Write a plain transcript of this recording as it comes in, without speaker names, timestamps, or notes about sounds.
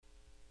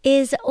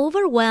Is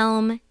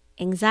overwhelm,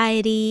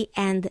 anxiety,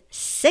 and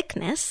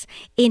sickness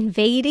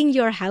invading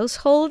your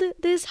household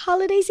this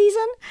holiday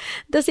season?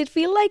 Does it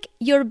feel like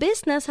your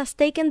business has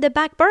taken the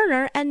back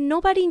burner and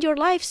nobody in your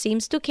life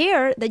seems to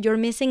care that you're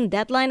missing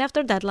deadline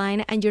after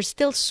deadline and you're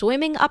still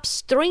swimming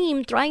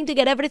upstream trying to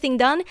get everything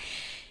done?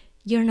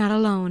 You're not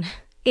alone.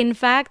 In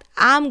fact,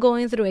 I'm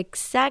going through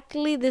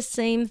exactly the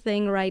same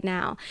thing right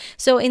now.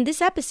 So in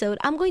this episode,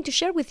 I'm going to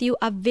share with you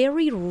a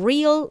very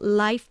real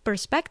life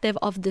perspective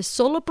of the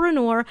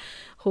solopreneur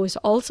who is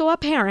also a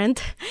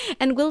parent,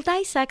 and we'll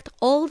dissect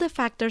all the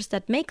factors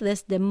that make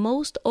this the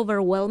most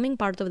overwhelming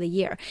part of the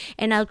year.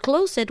 And I'll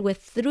close it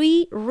with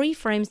 3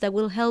 reframes that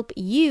will help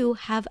you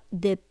have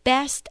the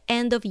best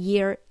end of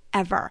year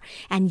ever.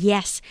 And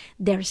yes,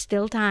 there's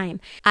still time.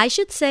 I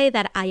should say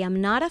that I am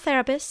not a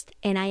therapist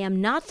and I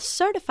am not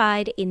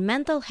certified in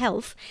mental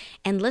health,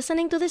 and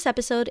listening to this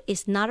episode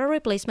is not a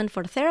replacement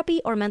for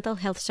therapy or mental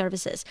health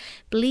services.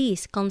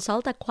 Please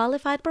consult a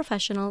qualified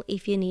professional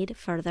if you need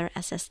further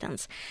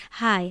assistance.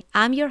 Hi,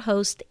 I'm your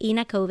host,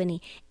 Ina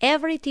Coveney.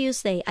 Every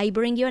Tuesday, I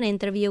bring you an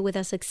interview with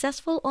a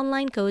successful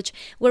online coach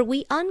where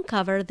we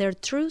uncover their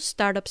true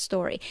startup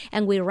story,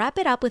 and we wrap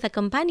it up with a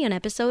companion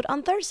episode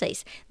on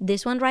Thursdays.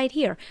 This one right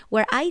here,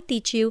 where I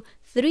teach you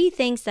 3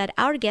 things that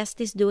our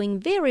guest is doing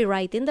very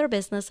right in their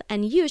business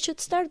and you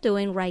should start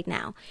doing right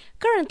now.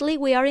 Currently,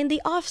 we are in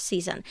the off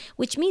season,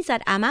 which means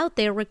that I'm out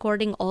there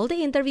recording all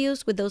the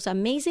interviews with those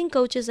amazing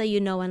coaches that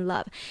you know and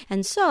love.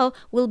 And so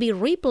we'll be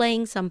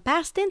replaying some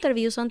past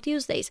interviews on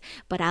Tuesdays,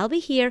 but I'll be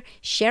here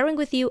sharing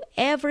with you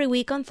every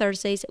week on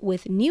Thursdays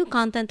with new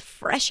content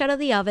fresh out of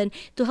the oven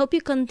to help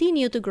you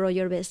continue to grow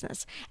your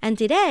business. And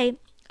today,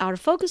 our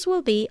focus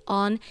will be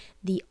on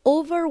the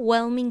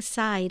overwhelming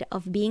side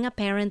of being a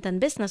parent and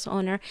business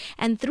owner,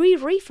 and 3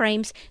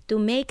 reframes to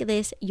make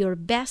this your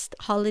best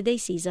holiday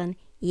season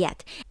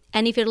yet.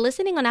 And if you're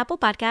listening on Apple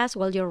Podcasts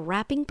while you're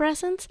wrapping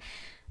presents,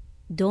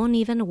 don't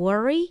even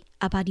worry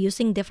about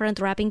using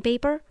different wrapping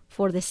paper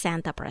for the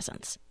Santa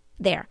presents.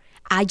 There,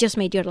 I just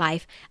made your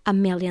life a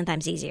million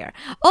times easier.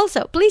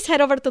 Also, please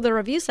head over to the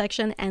review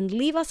section and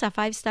leave us a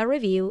 5-star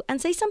review and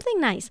say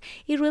something nice.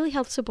 It really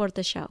helps support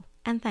the show.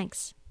 And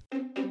thanks.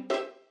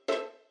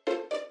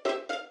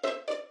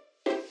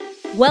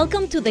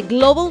 Welcome to The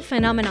Global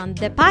Phenomenon,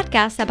 the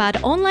podcast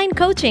about online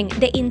coaching,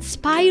 the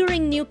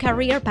inspiring new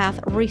career path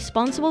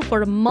responsible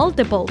for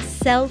multiple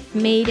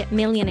self-made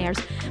millionaires,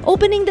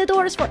 opening the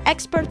doors for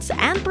experts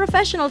and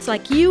professionals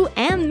like you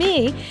and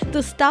me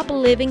to stop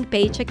living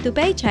paycheck to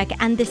paycheck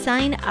and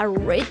design a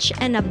rich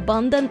and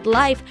abundant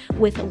life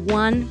with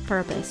one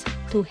purpose: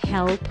 to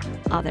help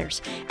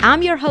others.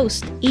 I'm your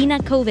host, Ina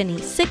Coveney,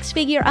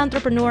 6-figure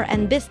entrepreneur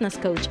and business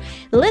coach.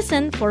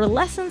 Listen for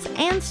lessons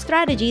and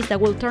strategies that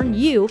will turn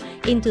you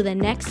into the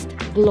next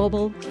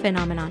global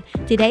phenomenon.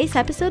 Today's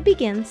episode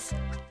begins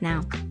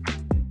now.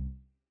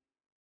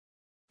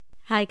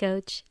 Hi,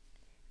 Coach.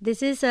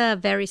 This is a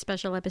very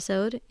special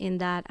episode in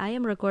that I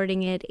am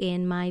recording it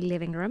in my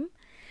living room.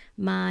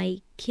 My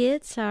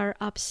kids are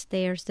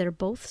upstairs. They're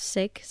both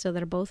sick, so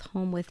they're both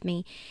home with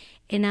me.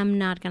 And I'm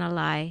not gonna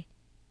lie,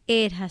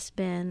 it has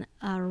been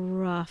a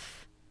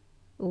rough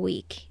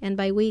week. And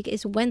by week,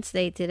 it's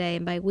Wednesday today.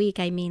 And by week,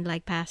 I mean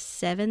like past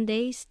 7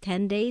 days,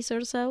 10 days or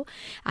so.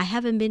 I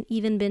haven't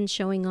been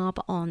showing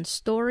up on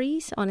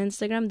stories on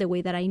Instagram the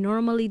way that I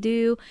normally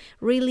do.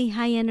 Really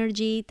high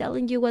energy,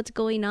 telling you what's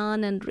going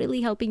on and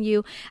really helping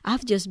you.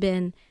 I've just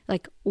been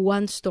like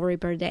 1 story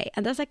per day.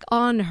 And that's like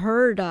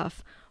unheard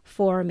of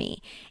for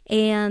me.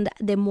 And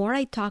the more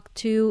I talk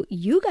to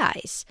you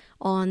guys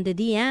on the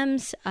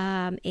DMs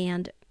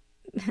and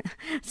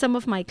some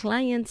of my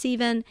clients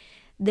even,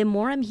 the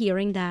more I'm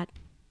hearing that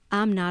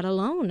I'm not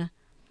alone,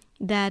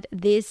 that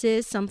this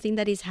is something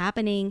that is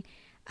happening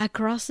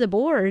across the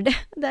board,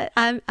 that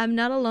I'm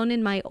not alone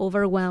in my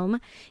overwhelm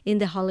in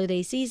the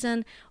holiday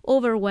season,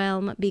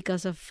 overwhelm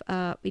because of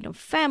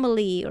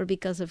family or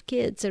because of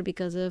kids or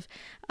because of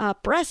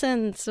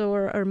presents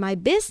or my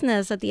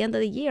business at the end of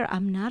the year.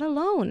 I'm not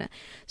alone.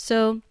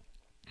 So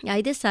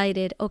I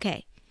decided,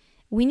 okay,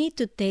 we need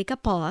to take a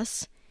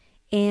pause.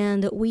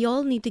 And we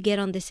all need to get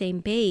on the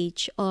same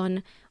page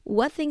on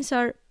what things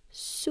are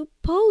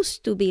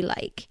supposed to be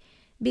like.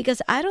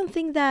 Because I don't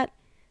think that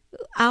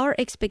our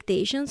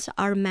expectations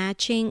are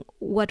matching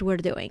what we're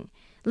doing.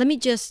 Let me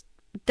just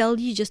tell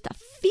you just a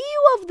few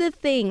of the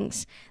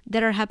things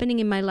that are happening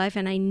in my life,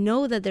 and I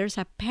know that there's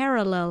a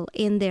parallel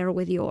in there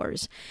with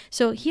yours.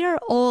 So here are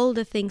all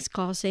the things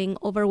causing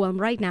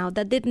overwhelm right now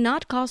that did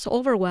not cause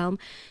overwhelm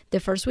the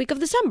first week of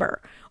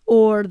December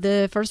or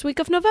the first week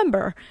of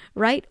November,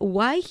 right?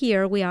 Why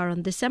here we are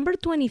on December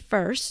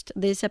 21st.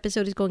 This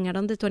episode is going out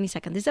on the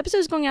 22nd. This episode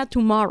is going out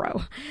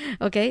tomorrow,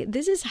 okay?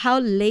 This is how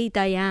late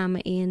I am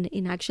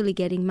in actually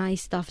getting my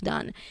stuff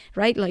done,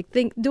 right? Like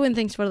doing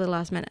things for the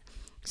last minute.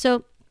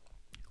 So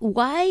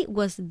why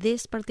was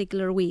this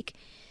particular week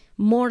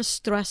more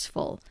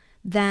stressful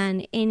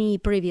than any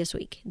previous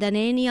week, than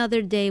any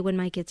other day when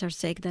my kids are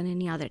sick, than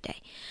any other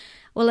day?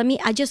 Well,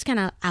 I just kind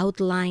of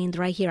outlined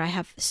right here. I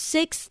have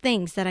 6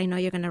 things that I know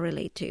you're going to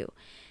relate to.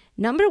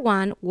 Number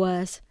 1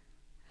 was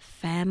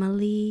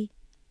family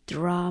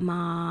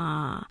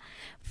drama.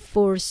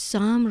 For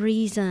some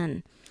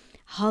reason,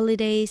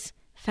 holidays,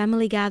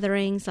 family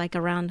gatherings, like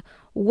around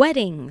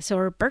weddings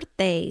or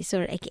birthdays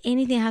or like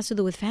anything that has to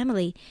do with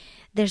family,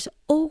 there's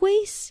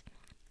always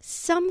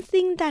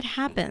something that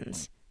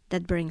happens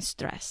that brings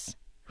stress,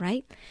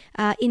 right?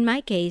 In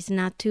my case,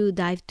 not to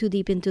dive too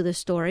deep into the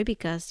story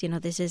because,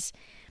 this is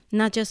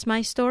not just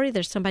my story.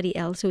 There's somebody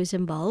else who is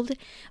involved.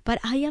 But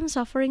I am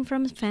suffering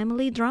from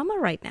family drama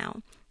right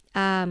now.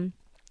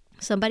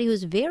 Somebody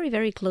who's very,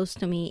 very close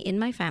to me in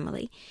my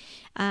family,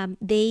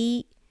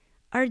 they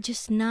are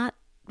just not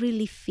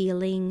really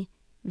feeling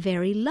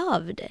very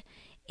loved.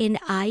 And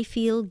I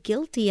feel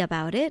guilty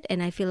about it.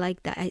 And I feel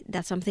like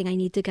that's something I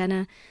need to kind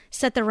of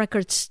set the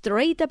record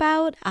straight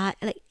about.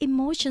 Like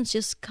emotions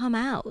just come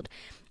out.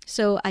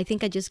 So I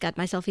think I just got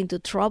myself into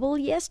trouble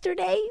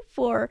yesterday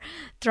for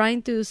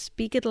trying to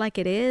speak it like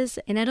it is.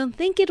 And I don't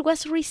think it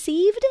was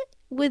received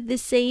with the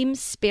same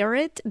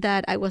spirit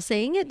that I was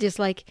saying it. Just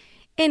like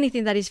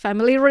anything that is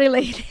family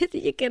related,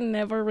 you can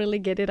never really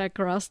get it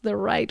across the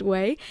right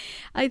way.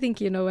 I think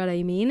you know what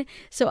I mean.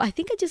 So I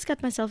think I just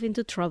got myself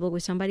into trouble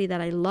with somebody that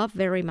I love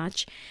very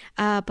much,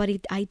 but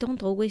I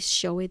don't always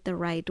show it the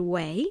right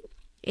way.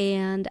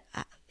 And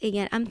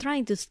again, I'm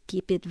trying to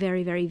keep it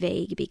very, very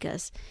vague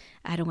because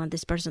I don't want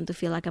this person to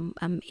feel like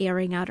I'm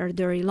airing out our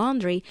dirty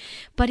laundry.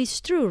 But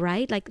it's true,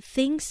 right? Like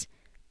things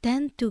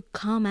tend to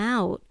come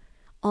out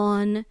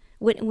on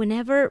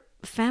whenever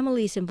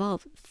family is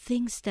involved,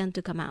 things tend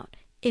to come out.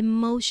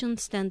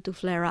 Emotions tend to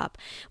flare up.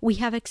 We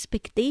have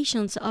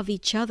expectations of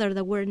each other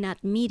that we're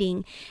not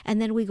meeting, and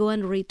then we go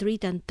and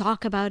retreat and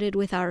talk about it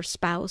with our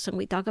spouse, and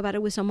we talk about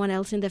it with someone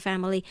else in the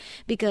family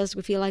because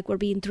we feel like we're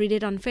being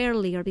treated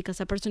unfairly, or because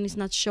a person is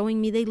not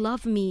showing me they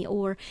love me,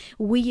 or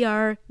we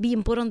are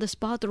being put on the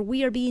spot, or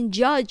we are being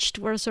judged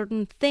for a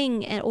certain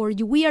thing, or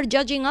we are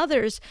judging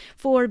others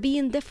for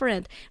being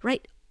different,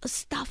 right?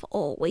 Stuff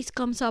always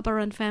comes up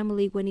around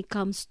family when it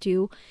comes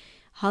to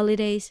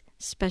holidays,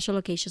 special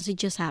occasions. It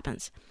just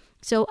happens.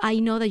 So I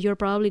know that you're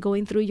probably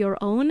going through your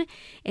own,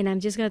 and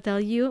I'm just going to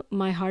tell you,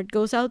 my heart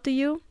goes out to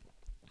you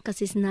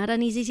because it's not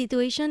an easy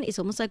situation. It's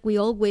almost like we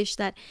all wish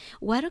that,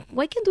 why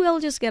can't we all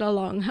just get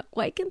along?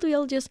 Why can't we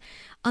all just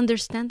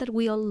understand that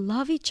we all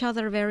love each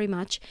other very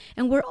much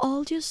and we're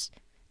all just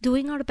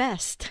doing our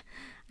best?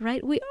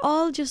 Right? We're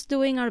all just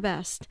doing our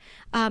best.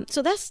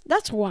 So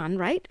that's one,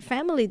 right?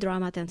 Family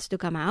drama tends to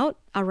come out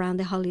around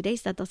the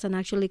holidays. That doesn't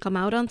actually come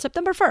out on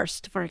September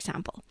 1st, for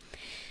example.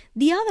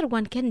 The other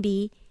one can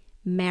be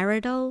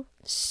marital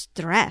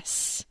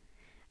stress,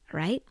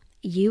 right?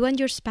 You and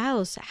your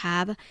spouse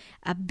have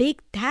a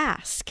big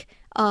task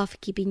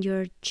of keeping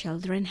your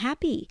children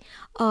happy,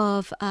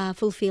 of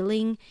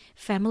fulfilling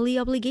family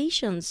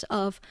obligations,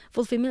 of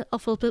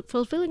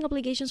fulfilling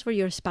obligations for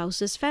your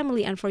spouse's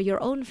family and for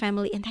your own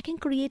family, and that can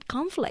create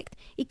conflict.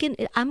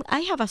 I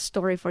have a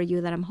story for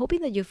you that I'm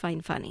hoping that you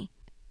find funny.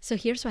 So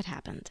here's what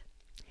happened.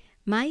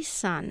 My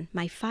son,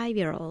 my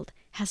 5-year-old,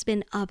 has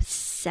been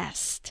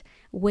obsessed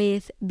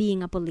with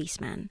being a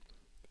policeman.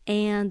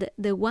 And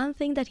the one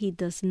thing that he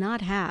does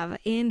not have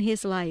in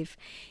his life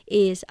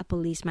is a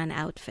policeman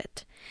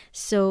outfit.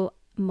 So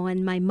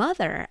when my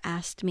mother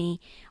asked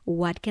me,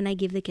 what can I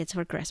give the kids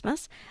for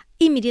Christmas?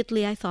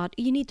 Immediately I thought,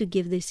 you need to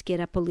give this kid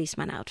a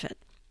policeman outfit.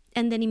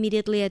 And then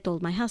immediately I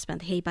told my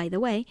husband, hey, by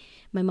the way,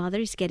 my mother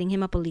is getting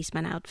him a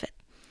policeman outfit.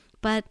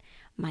 But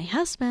my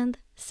husband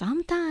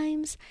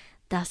sometimes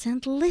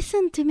doesn't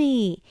listen to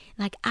me.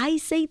 Like I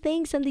say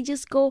things and they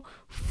just go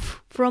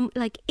from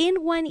like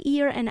in one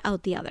ear and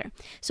out the other.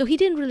 So he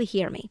didn't really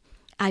hear me.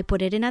 I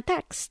put it in a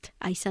text.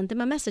 I sent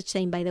him a message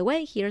saying, by the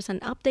way, here's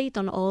an update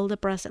on all the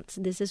presents.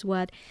 This is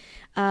what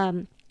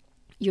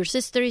your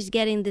sister is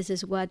getting. This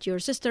is what your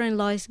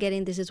sister-in-law is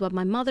getting. This is what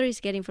my mother is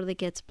getting for the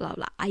kids, blah,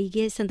 blah. I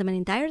sent him an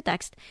entire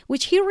text,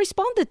 which he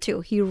responded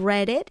to. He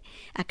read it,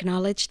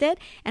 acknowledged it,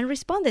 and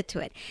responded to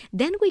it.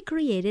 Then we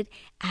created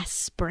a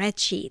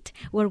spreadsheet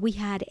where we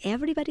had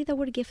everybody that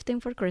we're gifting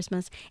for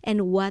Christmas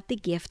and what the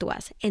gift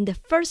was. And the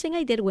first thing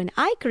I did when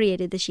I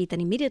created the sheet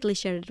and immediately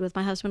shared it with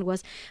my husband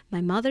was,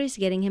 my mother is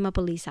getting him a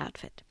police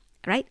outfit,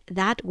 right?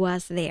 That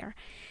was there.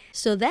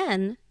 So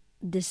then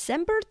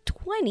December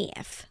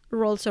 20th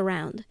rolls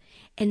around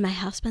and my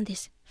husband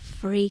is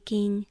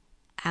freaking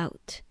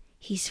out.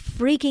 He's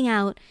freaking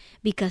out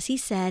because he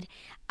said,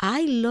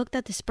 I looked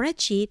at the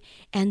spreadsheet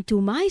and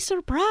to my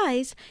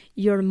surprise,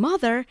 your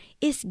mother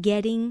is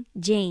getting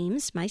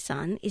James, my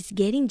son, is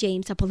getting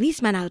James a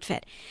policeman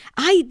outfit.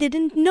 I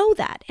didn't know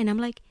that. And I'm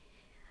like,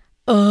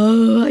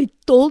 I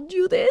told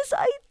you this.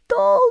 I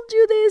told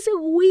you this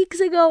weeks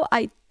ago.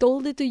 I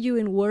told it to you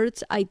in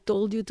words. I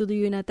told you to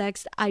do in a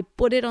text. I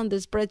put it on the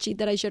spreadsheet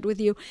that I shared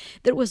with you.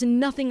 There was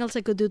nothing else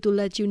I could do to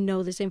let you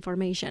know this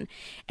information.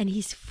 And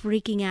he's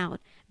freaking out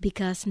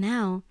because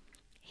now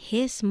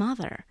his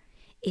mother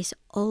is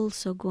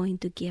also going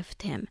to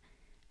gift him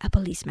a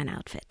policeman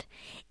outfit.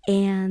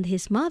 And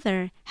his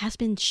mother has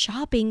been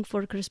shopping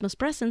for Christmas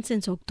presents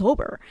since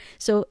October.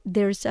 So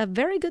there's a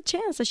very good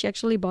chance that she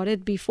actually bought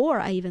it before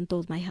I even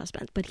told my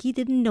husband. But he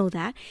didn't know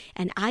that,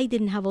 and I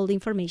didn't have all the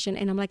information.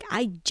 And I'm like,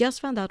 I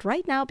just found out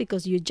right now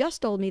because you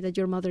just told me that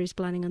your mother is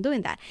planning on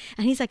doing that.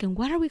 And he's like, and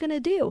what are we going to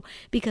do?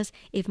 Because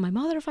if my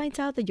mother finds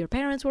out that your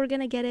parents were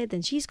going to get it,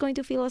 then she's going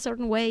to feel a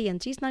certain way,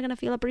 and she's not going to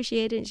feel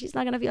appreciated, and she's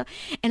not going to feel...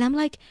 And I'm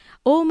like,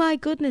 oh my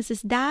goodness,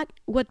 is that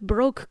what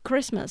broke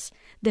Christmas?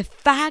 The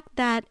fact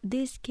that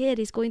this kid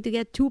is going to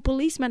get 2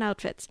 policeman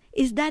outfits.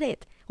 Is that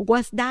it?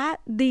 Was that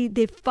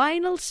the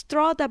final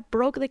straw that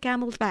broke the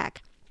camel's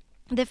back?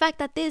 The fact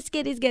that this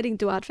kid is getting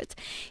 2 outfits.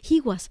 He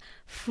was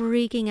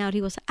freaking out.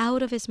 He was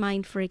out of his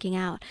mind freaking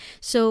out.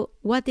 So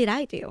what did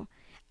I do?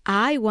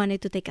 I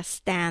wanted to take a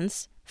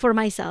stance for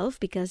myself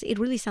because it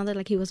really sounded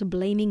like he was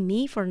blaming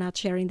me for not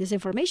sharing this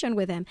information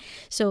with him.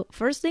 So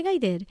first thing I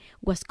did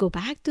was go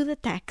back to the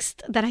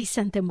text that I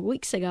sent him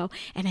weeks ago,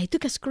 and I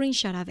took a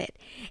screenshot of it.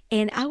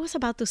 And I was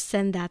about to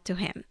send that to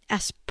him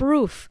as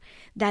proof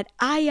that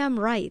I am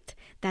right,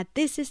 that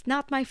this is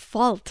not my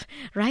fault,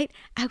 right?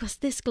 I was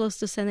this close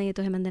to sending it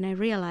to him, and then I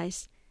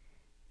realized,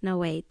 no,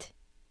 wait.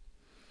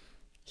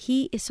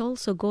 He is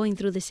also going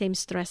through the same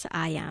stress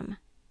I am.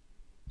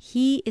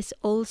 He is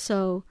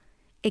also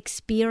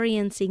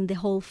experiencing the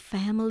whole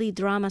family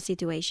drama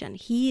situation.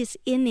 He is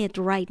in it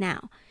right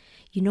now.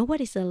 You know what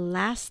is the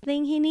last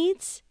thing he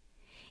needs?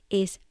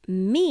 Is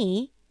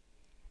me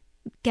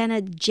kind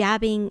of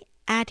jabbing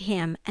at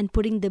him and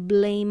putting the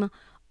blame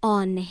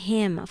on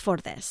him for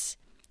this.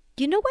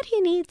 You know what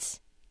he needs?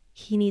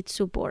 He needs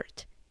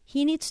support.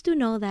 He needs to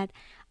know that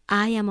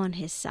I am on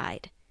his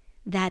side,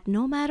 that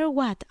no matter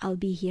what, I'll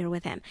be here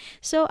with him.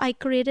 So I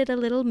created a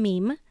little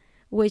meme,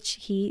 which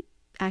he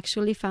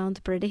actually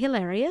found pretty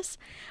hilarious,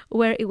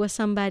 where it was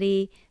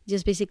somebody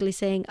just basically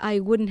saying, I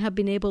wouldn't have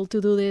been able to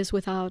do this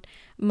without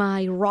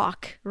my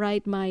rock,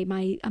 right?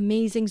 My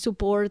amazing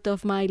support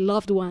of my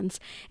loved ones.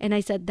 And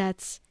I said,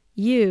 that's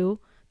you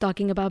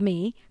talking about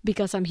me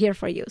because I'm here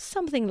for you.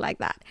 Something like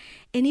that.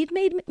 And it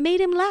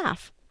made him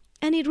laugh.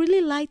 And it really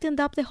lightened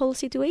up the whole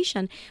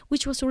situation,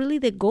 which was really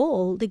the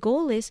goal. The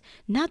goal is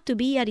not to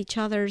be at each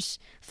other's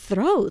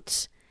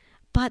throats,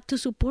 but to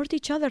support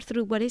each other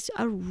through what is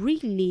a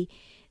really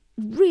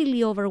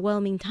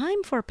overwhelming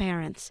time for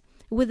parents.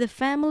 With the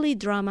family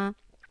drama,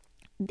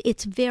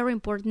 it's very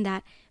important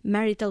that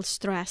marital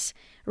stress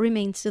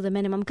remains to the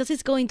minimum because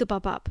it's going to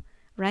pop up,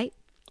 right?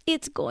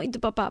 It's going to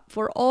pop up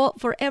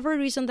for every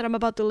reason that I'm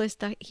about to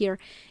list here.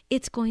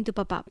 It's going to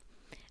pop up.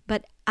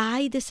 But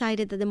I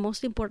decided that the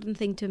most important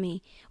thing to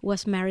me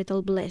was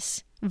marital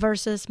bliss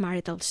versus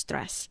marital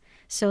stress.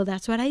 So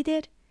that's what I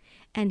did.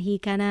 And he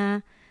kind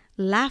of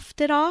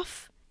laughed it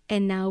off.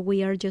 And now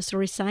we are just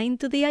resigned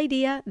to the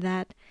idea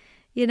that,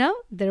 you know,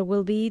 there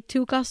will be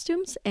 2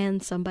 costumes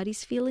and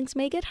somebody's feelings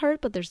may get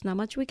hurt, but there's not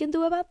much we can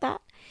do about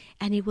that.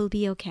 And it will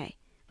be okay.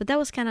 But that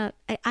was kind of,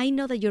 I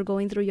know that you're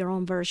going through your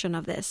own version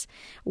of this,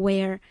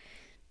 where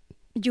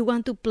you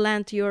want to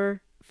plant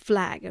your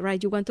flag,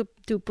 right? You want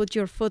to put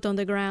your foot on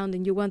the ground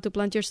and you want to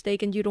plant your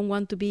stake, and you don't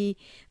want to be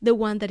the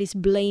one that is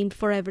blamed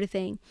for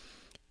everything.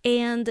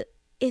 And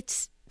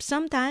it's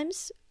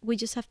sometimes we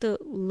just have to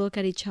look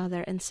at each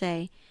other and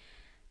say,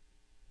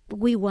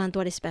 we want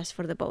what is best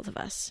for the both of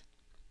us.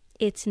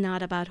 It's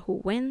not about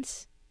who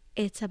wins.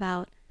 It's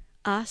about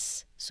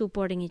us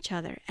supporting each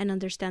other and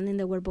understanding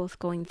that we're both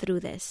going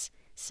through this.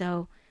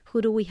 So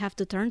who do we have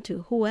to turn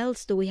to? Who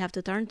else do we have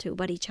to turn to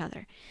but each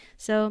other?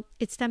 So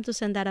it's time to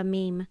send out a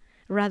meme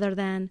rather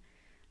than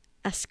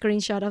a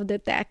screenshot of the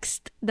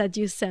text that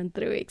you sent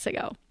 3 weeks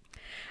ago.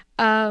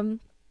 And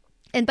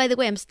by the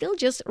way, I'm still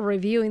just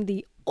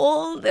reviewing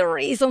all the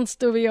reasons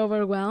to be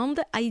overwhelmed.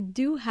 I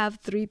do have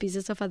 3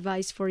 pieces of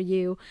advice for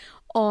you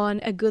on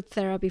a good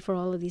therapy for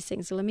all of these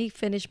things. So let me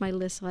finish my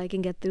list so I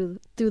can get through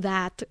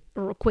that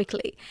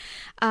quickly.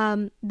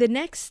 The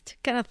next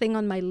kind of thing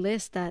on my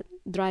list that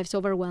drives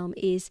overwhelm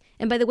is,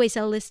 and by the way, it's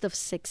a list of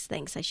 6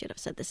 things. I should have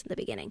said this in the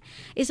beginning.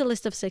 It's a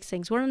list of 6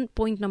 things. We're on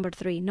point number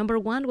 3. Number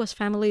 1 was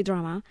family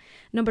drama.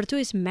 Number 2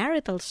 is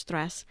marital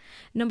stress.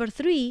 Number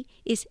 3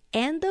 is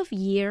end of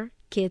year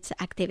kids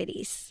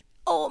activities.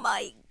 Oh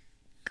my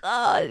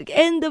God,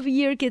 end of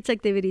year kids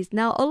activities.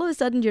 Now, all of a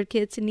sudden, your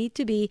kids need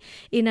to be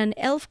in an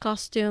elf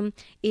costume,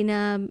 in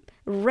a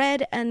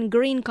red and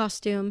green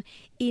costume,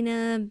 in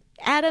a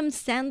Adam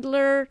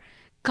Sandler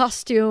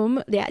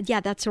costume.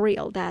 Yeah, that's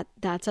real.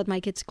 That's at my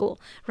kid's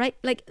school, right?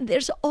 Like,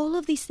 there's all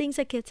of these things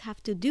that kids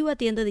have to do at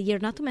the end of the year,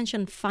 not to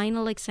mention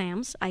final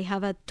exams. I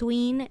have a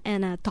tween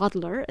and a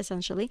toddler,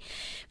 essentially.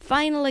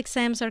 Final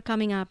exams are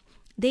coming up.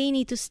 They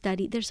need to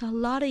study. There's a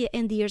lot of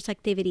end of year's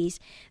activities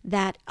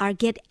that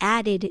get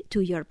added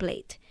to your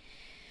plate.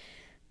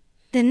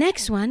 The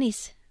next one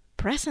is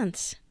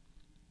presents.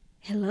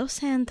 Hello,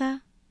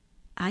 Santa.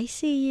 I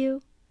see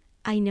you.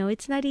 I know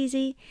it's not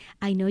easy.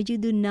 I know you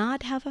do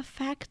not have a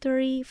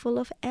factory full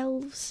of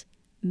elves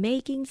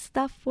making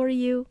stuff for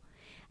you.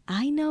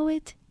 I know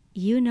it.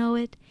 You know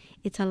it.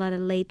 It's a lot of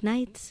late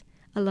nights,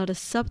 a lot of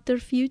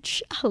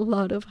subterfuge, a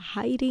lot of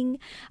hiding,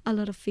 a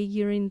lot of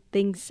figuring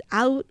things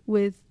out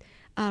with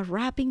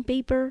wrapping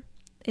paper,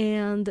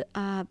 and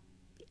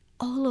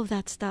all of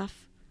that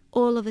stuff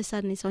all of a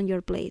sudden is on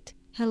your plate.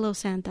 Hello,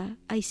 Santa.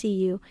 I see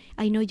you.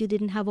 I know you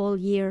didn't have all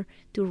year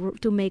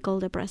to make all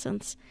the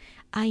presents.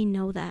 I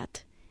know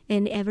that.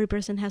 And every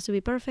person has to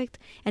be perfect.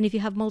 And if you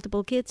have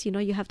multiple kids,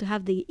 you have to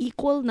have the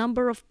equal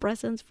number of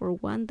presents for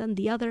one than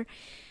the other.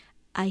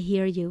 I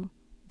hear you.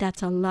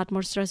 That's a lot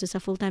more stress. It's a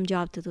full-time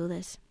job to do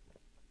this.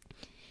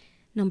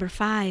 Number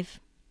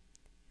 5,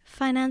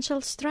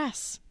 financial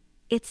stress.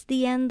 It's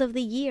the end of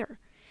the year.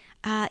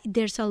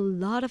 There's a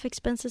lot of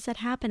expenses that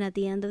happen at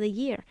the end of the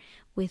year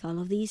with all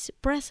of these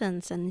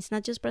presents. And it's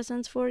not just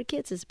presents for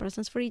kids. It's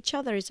presents for each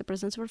other. It's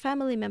presents for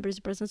family members. It's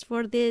presents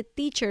for the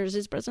teachers.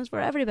 It's presents for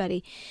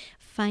everybody.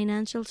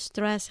 Financial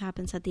stress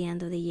happens at the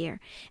end of the year.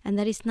 And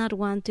that is not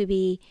one to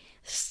be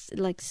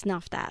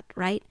snuffed at,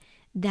 right?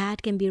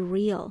 That can be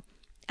real.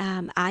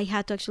 I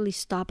had to actually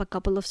stop a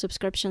couple of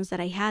subscriptions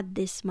that I had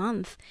this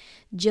month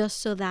just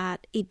so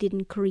that it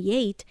didn't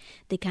create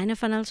the kind of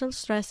financial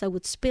stress that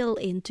would spill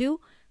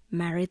into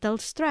marital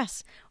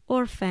stress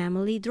or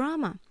family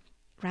drama,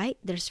 right?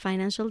 There's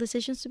financial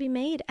decisions to be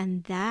made,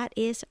 and that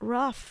is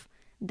rough.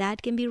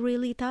 That can be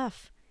really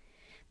tough.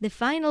 The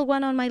final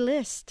one on my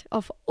list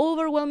of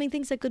overwhelming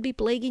things that could be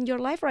plaguing your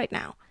life right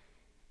now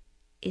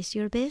is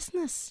your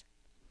business.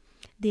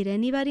 Did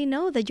anybody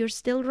know that you're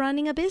still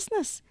running a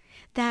business?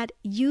 That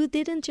you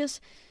didn't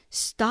just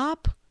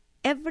stop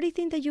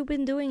everything that you've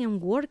been doing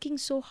and working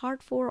so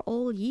hard for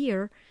all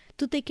year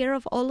to take care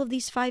of all of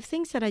these 5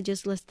 things that I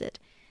just listed,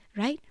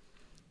 right?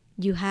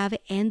 You have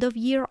end of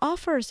year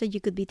offers that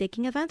you could be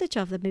taking advantage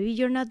of that maybe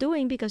you're not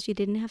doing because you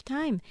didn't have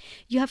time.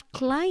 You have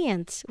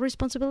clients,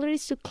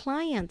 responsibilities to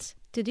clients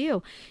to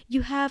do.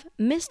 You have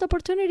missed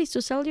opportunities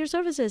to sell your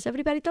services.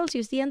 Everybody tells you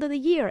it's the end of the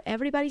year.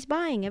 Everybody's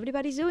buying.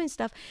 Everybody's doing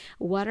stuff.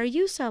 What are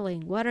you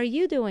selling? What are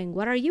you doing?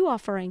 What are you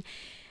offering?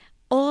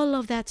 All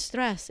of that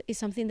stress is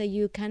something that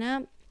you kind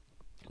of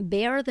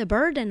bear the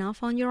burden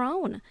of on your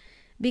own.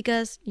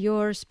 Because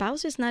your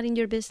spouse is not in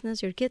your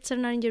business, your kids are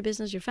not in your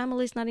business, your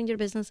family is not in your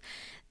business.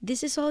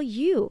 This is all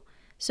you.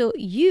 So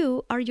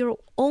you are your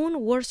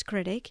own worst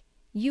critic.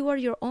 You are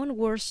your own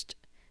worst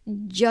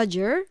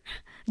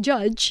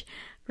judge,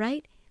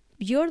 right?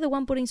 You're the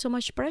one putting so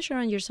much pressure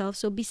on yourself.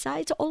 So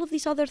besides all of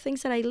these other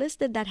things that I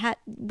listed that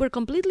were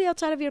completely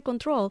outside of your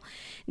control,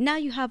 now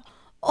you have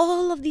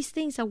all of these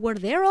things that were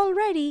there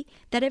already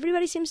that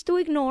everybody seems to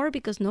ignore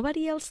because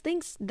nobody else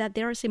thinks that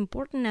they're as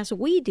important as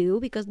we do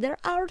because they're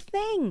our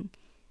thing.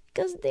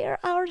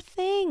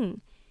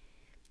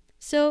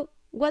 So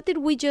what did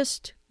we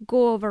just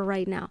go over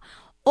right now?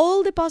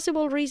 All the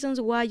possible reasons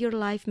why your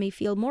life may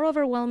feel more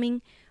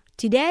overwhelming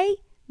today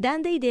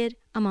than they did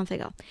a month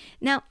ago.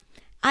 Now,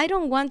 I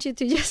don't want you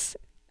to just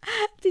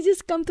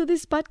come to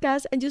this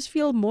podcast and just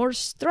feel more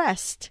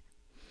stressed,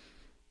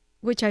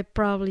 which I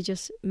probably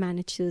just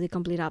managed to do the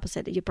complete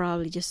opposite. You're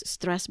probably just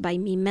stressed by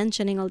me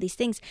mentioning all these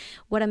things.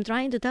 What I'm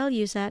trying to tell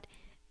you is that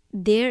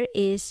there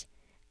is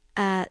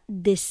a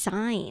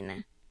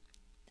design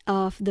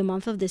of the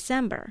month of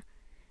December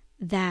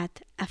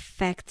that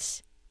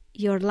affects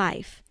your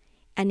life.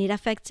 And it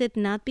affects it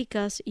not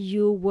because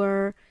you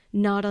were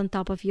not on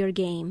top of your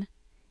game.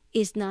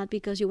 It's not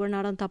because you were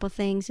not on top of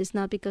things. It's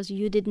not because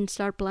you didn't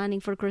start planning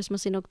for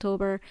Christmas in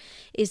October.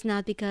 It's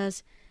not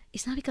because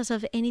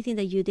of anything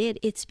that you did.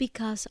 It's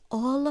because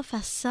all of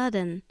a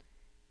sudden,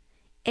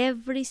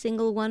 every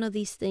single one of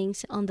these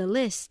things on the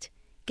list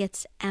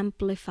gets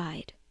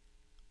amplified.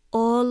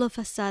 All of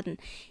a sudden.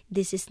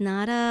 It's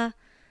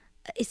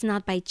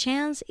not by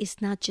chance.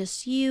 It's not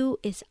just you.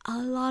 It's a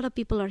lot of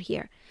people are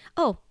here.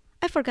 Oh,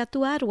 I forgot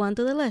to add one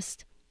to the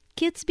list.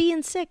 Kids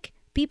being sick.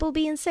 People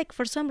being sick.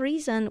 For some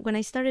reason, when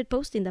I started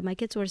posting that my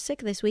kids were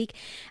sick this week,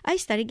 I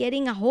started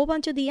getting a whole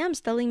bunch of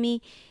DMs telling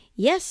me,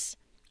 yes,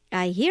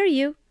 I hear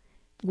you.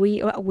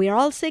 We're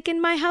all sick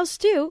in my house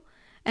too.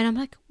 And I'm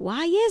like,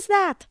 why is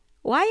that?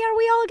 Why are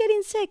we all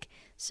getting sick?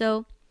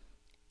 So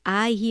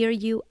I hear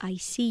you. I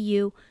see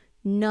you.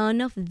 None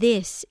of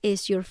this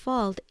is your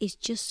fault. It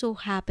just so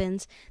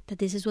happens that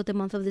this is what the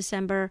month of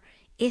December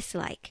is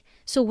like.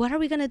 So what are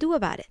we going to do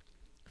about it?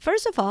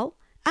 First of all,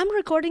 I'm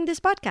recording this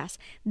podcast.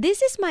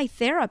 This is my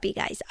therapy,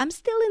 guys. I'm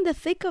still in the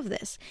thick of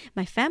this.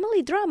 My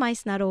family drama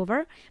is not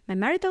over. My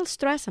marital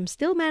stress, I'm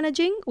still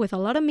managing with a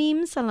lot of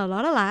memes and a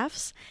lot of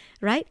laughs,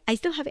 right? I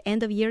still have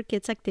end of year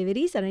kids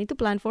activities that I need to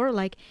plan for.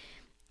 Like,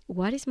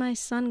 what is my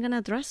son going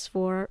to dress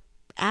for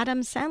Adam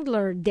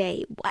Sandler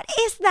Day? What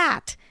is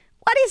that?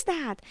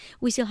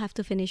 We still have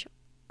to finish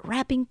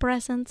wrapping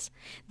presents.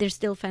 There's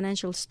still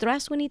financial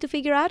stress we need to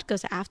figure out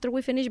because after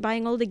we finish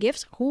buying all the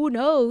gifts, who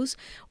knows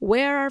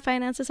where our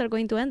finances are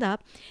going to end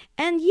up.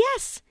 And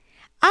yes,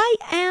 I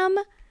am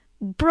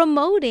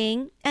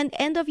promoting an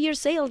end of year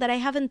sale that I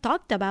haven't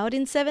talked about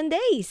in 7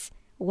 days.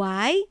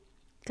 Why?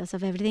 Because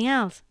of everything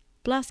else,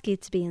 plus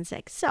kids being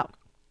sick. So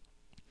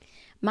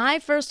my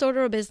first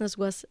order of business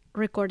was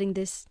recording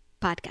this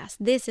podcast.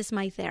 This is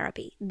my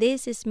therapy.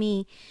 This is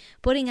me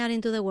putting out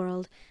into the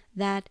world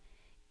that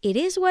It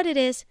is what it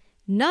is.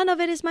 None of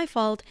it is my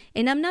fault,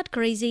 and I'm not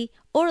crazy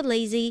or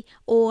lazy,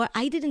 or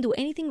I didn't do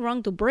anything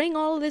wrong to bring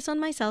all of this on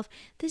myself.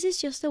 This is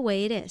just the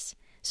way it is.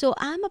 So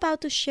I'm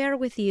about to share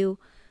with you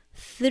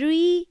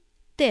 3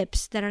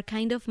 tips that are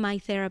kind of my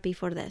therapy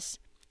for this.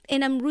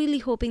 And I'm really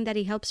hoping that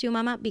it helps you,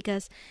 Mama,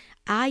 because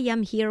I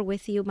am here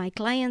with you. My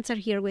clients are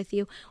here with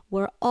you.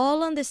 We're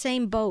all on the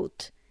same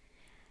boat.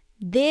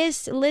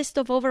 This list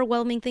of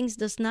overwhelming things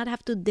does not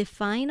have to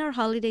define our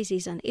holiday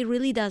season. It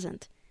really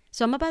doesn't.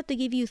 So I'm about to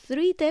give you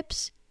 3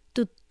 tips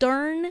to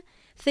turn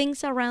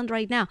things around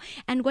right now.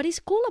 And what is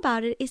cool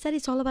about it is that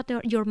it's all about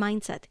your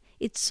mindset.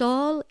 It's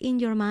all in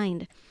your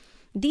mind.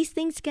 These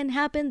things can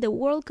happen. The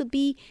world could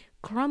be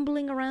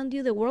crumbling around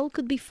you. The world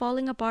could be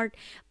falling apart.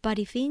 But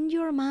if in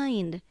your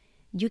mind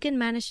you can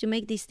manage to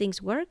make these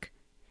things work,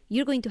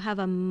 you're going to have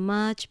a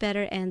much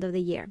better end of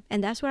the year.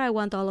 And that's where I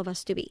want all of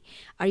us to be.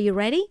 Are you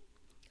ready?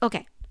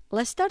 Okay,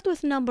 let's start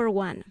with number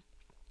 1.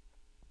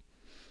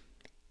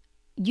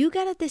 You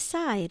gotta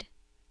decide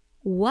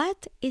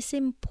what is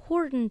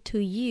important to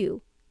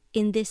you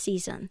in this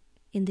season,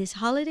 in this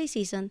holiday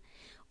season.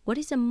 What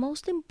is the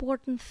most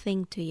important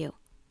thing to you?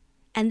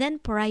 And then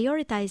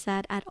prioritize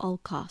that at all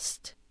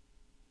cost.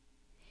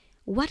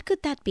 What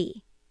could that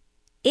be?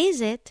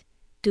 Is it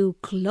to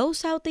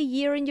close out the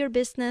year in your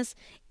business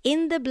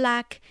in the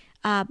black,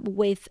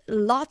 with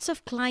lots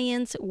of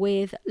clients,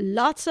 with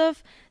lots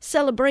of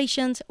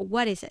celebrations?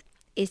 What is it?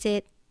 Is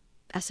it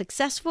a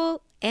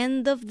successful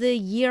end of the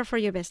year for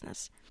your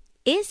business?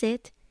 Is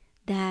it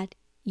that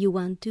you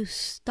want to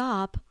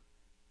stop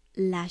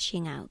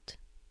lashing out?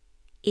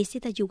 Is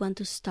it that you want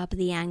to stop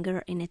the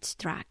anger in its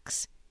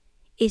tracks?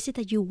 Is it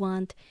that you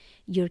want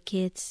your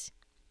kids,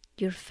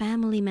 your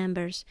family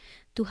members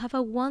to have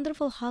a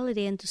wonderful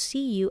holiday and to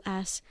see you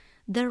as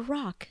the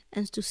rock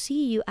and to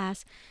see you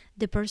as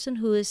the person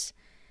who's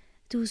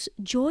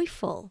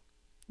joyful,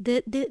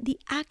 the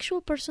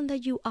actual person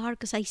that you are?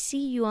 Because I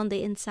see you on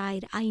the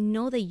inside. I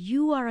know that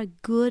you are a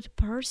good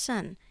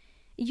person.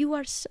 You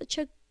are such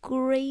a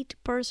great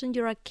person.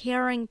 You're a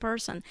caring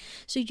person.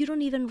 So you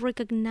don't even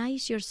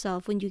recognize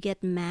yourself when you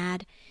get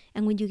mad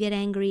and when you get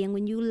angry and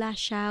when you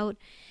lash out.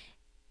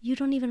 You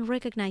don't even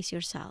recognize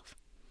yourself.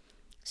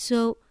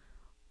 So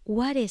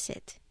what is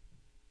it?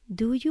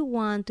 Do you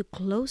want to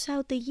close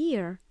out the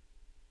year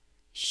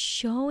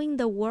showing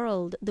the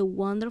world the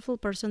wonderful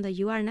person that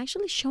you are, and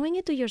actually showing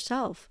it to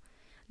yourself,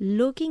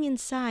 looking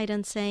inside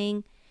and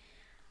saying,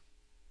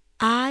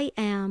 I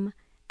am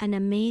an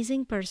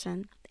amazing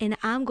person, and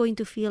I'm going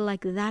to feel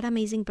like that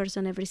amazing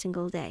person every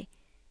single day.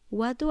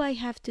 What do I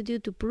have to do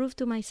to prove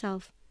to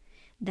myself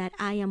that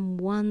I am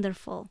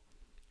wonderful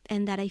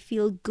and that I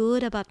feel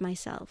good about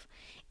myself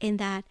and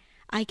that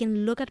I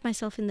can look at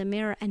myself in the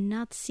mirror and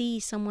not see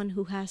someone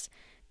who has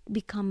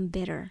become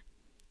bitter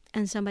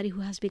and somebody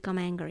who has become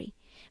angry,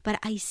 but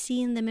I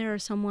see in the mirror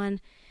someone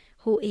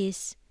who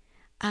is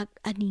an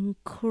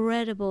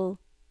incredible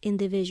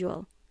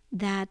individual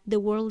that the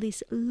world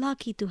is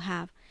lucky to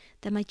have,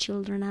 that my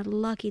children are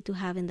lucky to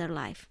have in their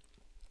life.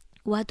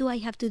 What do I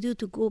have to do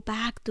to go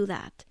back to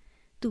that,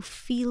 to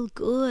feel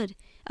good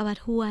about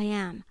who I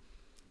am?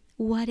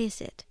 What is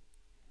it?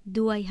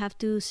 Do I have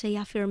to say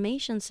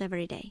affirmations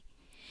every day?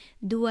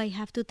 Do I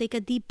have to take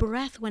a deep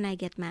breath when I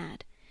get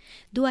mad?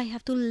 Do I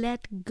have to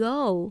let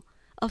go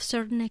of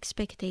certain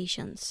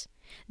expectations?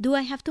 Do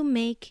I have to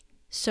make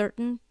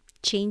certain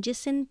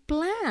changes in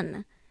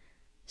plan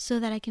so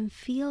that I can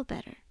feel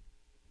better?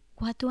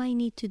 What do I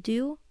need to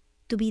do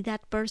to be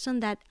that person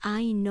that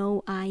I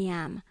know I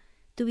am?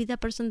 To be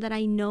that person that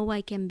I know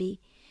I can be?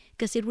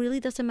 Because it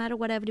really doesn't matter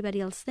what everybody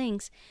else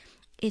thinks.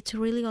 It's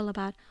really all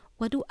about,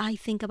 what do I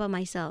think about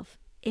myself?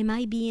 Am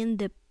I being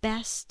the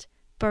best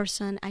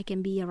person I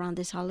can be around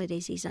this holiday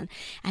season?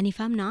 And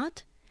if I'm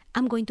not,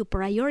 I'm going to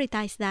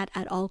prioritize that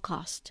at all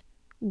cost.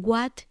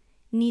 What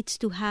needs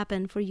to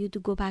happen for you to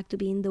go back to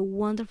being the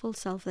wonderful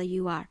self that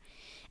you are,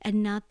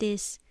 and not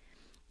this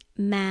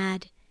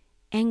mad,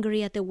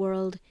 angry at the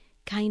world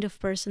kind of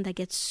person that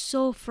gets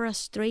so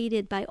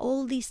frustrated by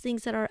all these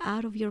things that are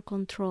out of your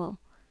control?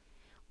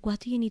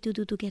 What do you need to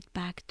do to get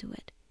back to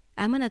it?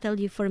 I'm going to tell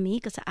you, for me,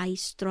 because I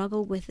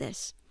struggle with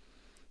this.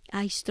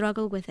 I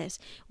struggle with this.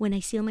 When I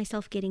see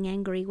myself getting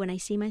angry, when I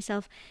see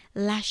myself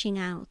lashing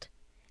out,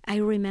 I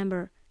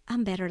remember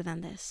I'm better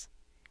than this.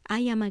 I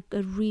am a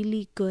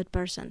really good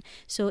person.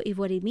 So if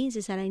what it means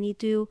is that I need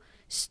to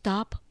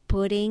stop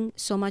putting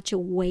so much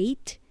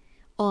weight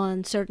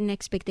on certain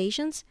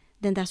expectations,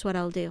 then that's what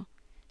I'll do.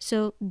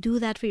 So do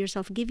that for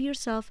yourself. Give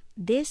yourself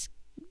this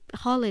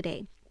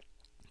holiday,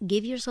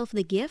 give yourself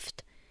the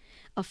gift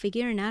of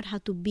figuring out how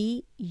to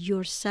be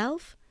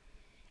yourself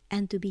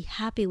and to be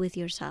happy with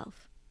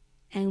yourself.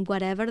 And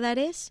whatever that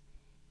is,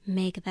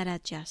 make that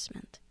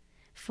adjustment.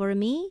 For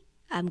me,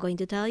 I'm going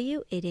to tell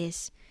you, it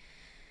is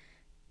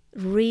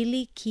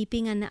really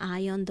keeping an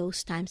eye on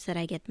those times that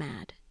I get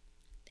mad,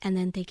 and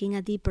then taking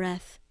a deep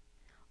breath,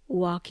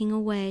 walking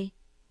away,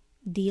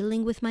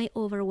 dealing with my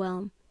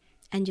overwhelm,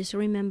 and just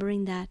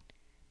remembering that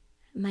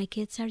my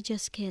kids are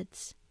just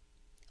kids.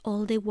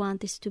 All they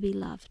want is to be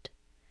loved.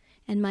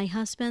 And my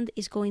husband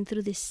is going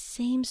through the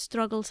same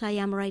struggles I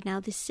am right now,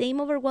 the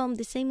same overwhelm,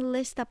 the same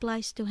list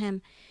applies to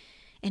him.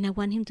 And I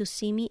want him to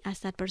see me as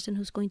that person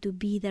who's going to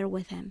be there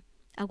with him.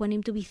 I want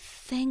him to be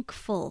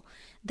thankful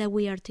that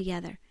we are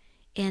together.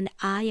 And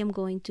I am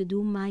going to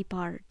do my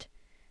part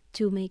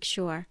to make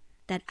sure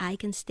that I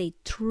can stay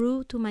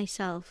true to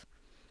myself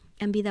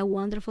and be the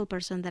wonderful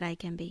person that I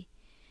can be.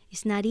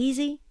 It's not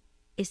easy,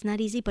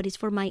 but it's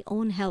for my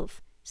own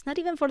health. It's not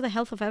even for the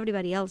health of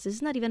everybody else.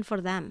 It's not even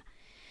for them.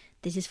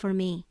 This is for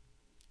me.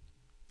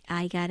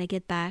 I gotta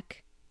get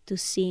back to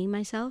seeing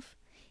myself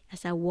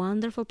as a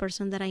wonderful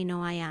person that I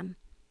know I am,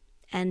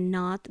 and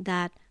not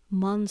that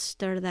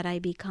monster that I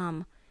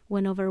become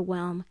when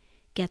overwhelm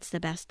gets the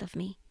best of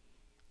me.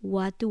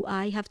 What do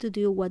I have to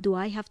do? What do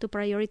I have to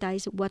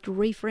prioritize? What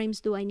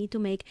reframes do I need to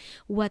make?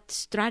 What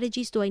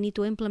strategies do I need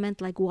to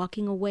implement, like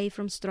walking away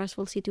from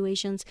stressful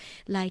situations,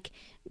 like,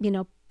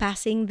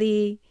 passing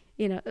the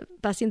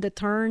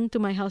turn to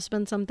my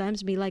husband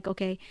sometimes, be like,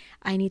 okay,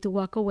 I need to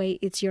walk away.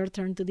 It's your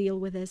turn to deal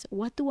with this.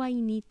 What do I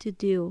need to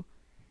do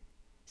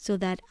so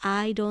that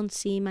I don't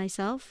see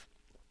myself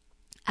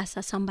as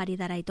somebody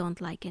that I don't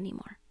like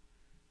anymore?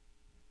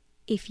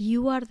 If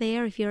you are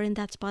there, if you're in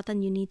that spot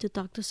and you need to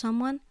talk to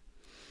someone,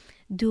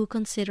 do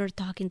consider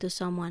talking to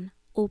someone,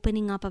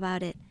 opening up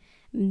about it.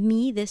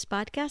 This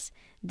podcast,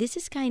 this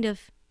is kind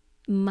of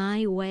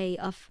my way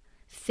of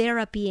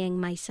therapying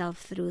myself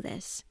through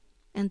this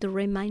and to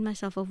remind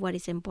myself of what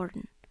is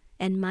important.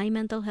 And my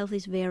mental health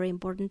is very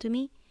important to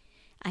me.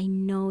 I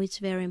know it's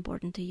very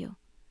important to you.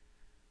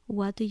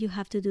 What do you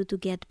have to do to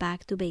get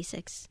back to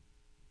basics?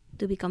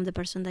 To become the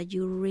person that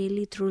you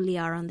really, truly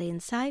are on the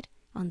inside,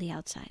 on the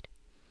outside.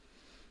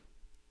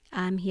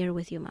 I'm here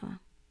with you,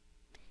 Mama.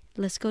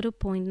 Let's go to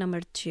point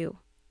number 2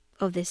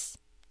 of this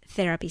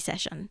therapy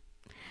session.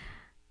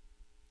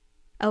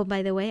 Oh,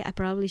 by the way, I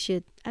probably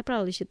should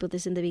put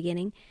this in the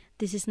beginning.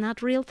 This is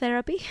not real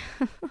therapy.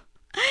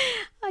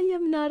 I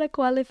am not a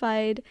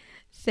qualified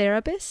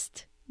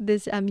therapist.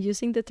 I'm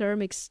using the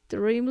term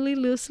extremely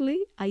loosely.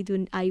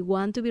 I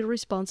want to be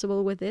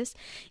responsible with this.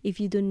 If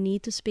you do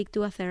need to speak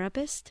to a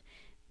therapist,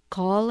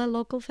 call a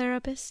local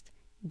therapist,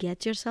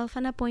 get yourself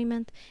an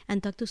appointment,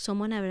 and talk to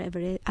someone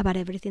about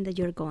everything that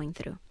you're going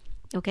through.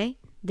 Okay?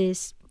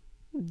 This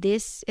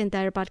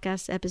entire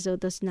podcast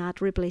episode does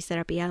not replace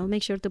therapy. I'll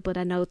make sure to put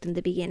a note in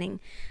the beginning,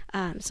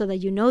 so that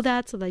you know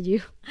that, so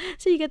you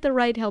get the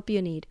right help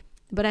you need.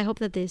 But I hope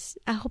that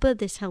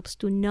this helps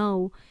to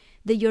know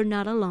that you're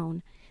not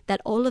alone,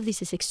 that all of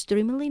this is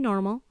extremely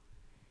normal.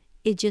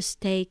 It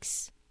just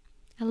takes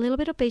a little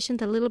bit of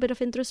patience, a little bit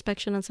of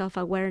introspection and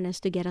self-awareness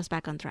to get us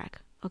back on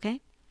track.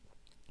 Okay?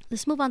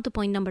 Let's move on to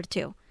point number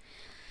 2.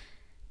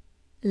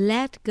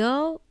 Let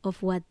go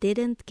of what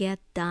didn't get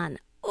done.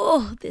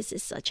 Oh, this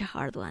is such a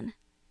hard one.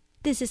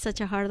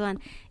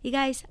 You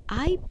guys,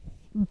 I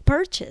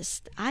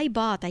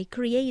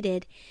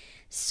created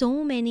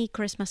so many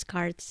Christmas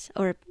cards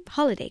or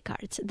holiday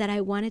cards that I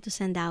wanted to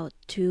send out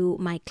to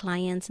my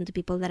clients and to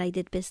people that I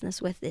did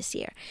business with this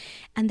year.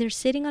 And they're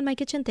sitting on my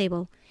kitchen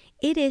table.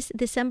 It is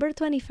December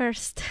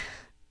 21st.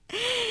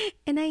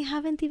 And I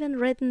haven't even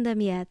written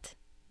them yet.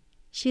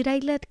 Should I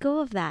let go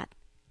of that?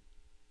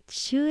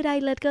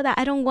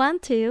 I don't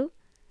want to,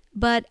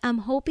 but I'm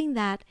hoping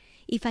that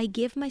if I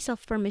give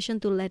myself permission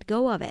to let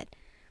go of it,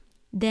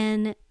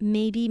 then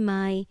maybe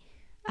I'm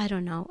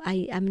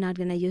not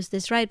going to use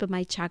this right, but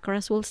my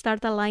chakras will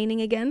start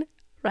aligning again,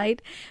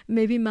 right?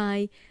 Maybe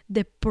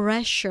the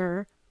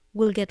pressure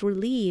will get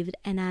relieved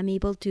and I'm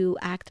able to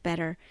act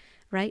better,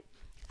 right?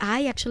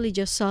 I actually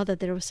just saw that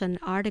there was an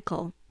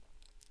article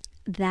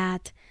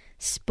that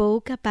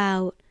spoke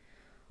about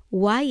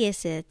why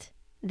is it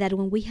that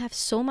when we have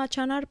so much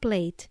on our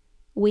plate,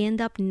 we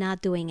end up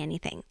not doing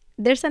anything.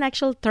 There's an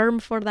actual term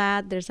for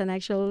that. There's an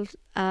actual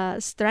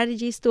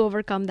strategies to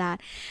overcome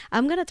that.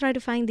 I'm going to try to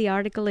find the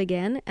article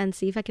again and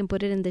see if I can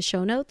put it in the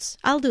show notes.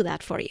 I'll do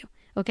that for you,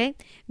 okay?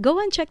 Go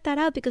and check that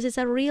out because it's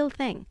a real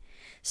thing.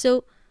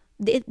 So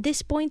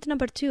this point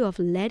number 2 of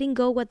letting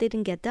go what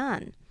didn't get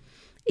done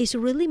is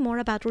really more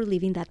about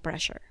relieving that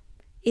pressure.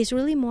 It's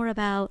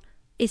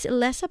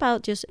less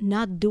about just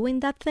not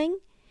doing that thing.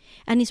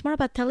 And it's more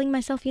about telling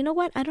myself, you know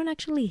what? I don't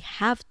actually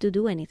have to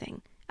do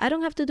anything. I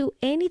don't have to do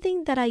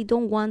anything that I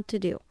don't want to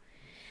do.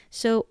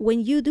 So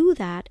when you do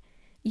that,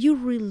 you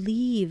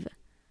relieve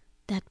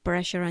that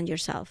pressure on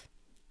yourself.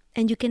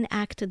 And you can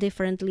act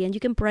differently and you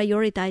can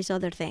prioritize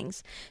other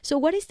things. So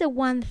what is the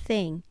one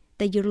thing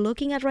that you're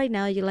looking at right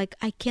now? You're like,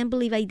 I can't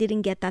believe I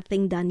didn't get that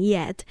thing done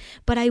yet.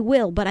 But I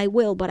will. What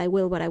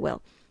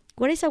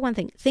is that one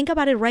thing? Think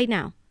about it right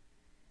now.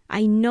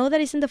 I know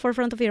that it's in the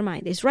forefront of your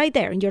mind. It's right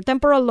there in your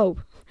temporal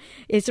lobe.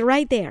 It's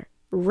right there,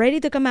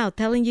 ready to come out,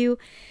 telling you,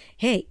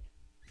 hey,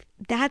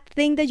 that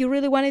thing that you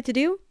really wanted to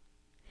do,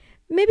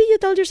 maybe you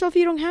told yourself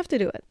you don't have to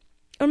do it.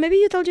 Or maybe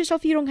you told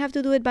yourself you don't have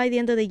to do it by the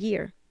end of the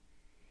year.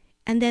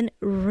 And then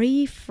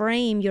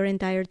reframe your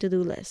entire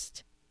to-do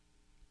list.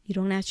 You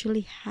don't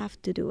actually have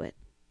to do it.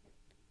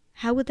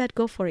 How would that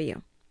go for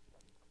you?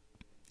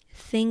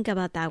 Think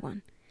about that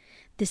one.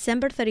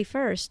 December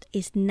 31st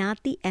is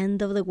not the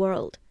end of the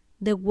world.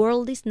 The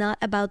world is not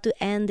about to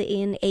end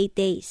in 8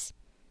 days.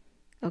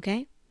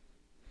 Okay?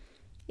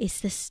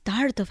 It's the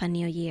start of a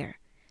new year.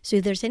 So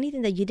if there's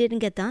anything that you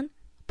didn't get done,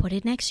 put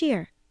it next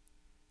year.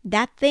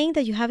 That thing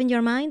that you have in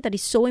your mind that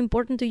is so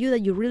important to you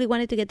that you really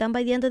wanted to get done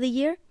by the end of the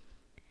year,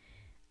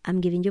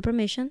 I'm giving you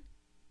permission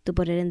to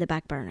put it in the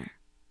back burner,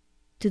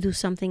 to do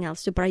something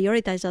else, to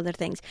prioritize other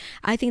things.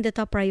 I think the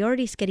top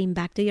priority is getting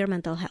back to your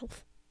mental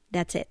health.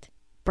 That's it.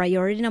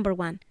 Priority number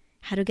 1,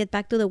 how to get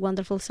back to the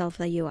wonderful self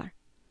that you are.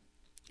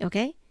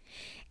 Okay?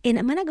 And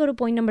I'm going to go to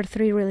point number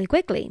 3 really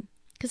quickly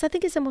because I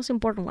think it's the most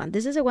important one.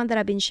 This is the one that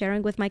I've been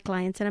sharing with my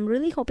clients, and I'm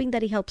really hoping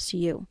that it helps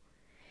you.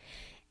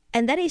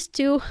 And that is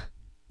to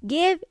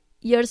give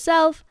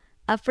yourself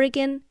a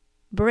freaking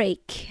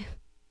break.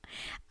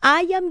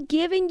 I am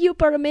giving you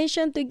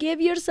permission to give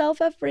yourself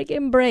a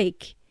freaking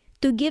break,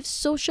 to give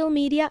social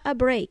media a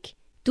break,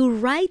 to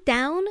write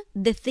down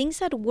the things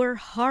that were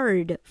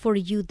hard for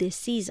you this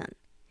season,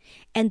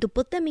 and to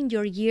put them in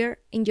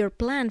your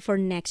plan for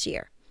next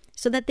year,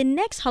 so that the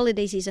next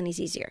holiday season is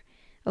easier.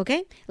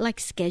 Okay? Like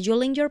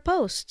scheduling your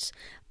posts,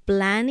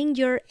 planning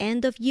your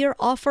end of year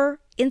offer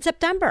in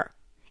September,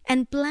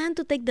 and plan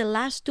to take the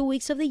last 2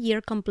 weeks of the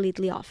year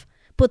completely off.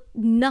 Put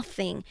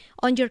nothing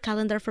on your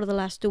calendar for the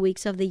last 2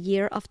 weeks of the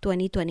year of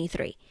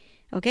 2023,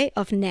 okay?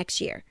 Of next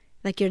year,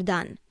 like you're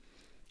done.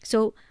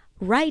 So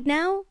right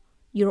now,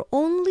 your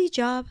only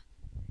job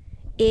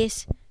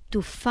is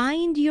to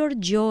find your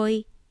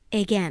joy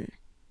again,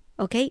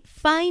 okay?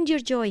 Find your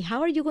joy.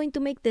 How are you going to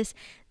make this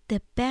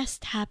the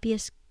best,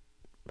 happiest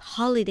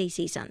holiday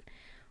season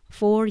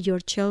for your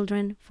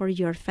children, for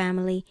your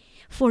family,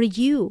 for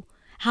you?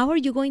 How are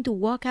you going to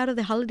walk out of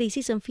the holiday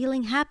season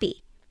feeling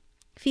happy?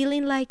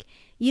 Feeling like,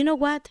 you know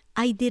what?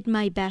 I did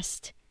my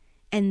best,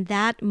 and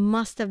that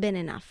must have been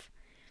enough,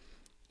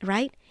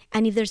 right?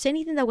 And if there's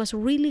anything that was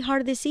really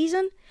hard this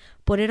season,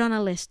 put it on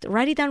a list.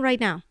 Write it down right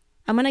now.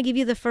 I'm going to give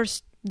you the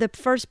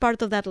first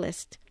part of that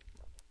list.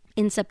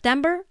 In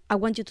September, I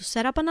want you to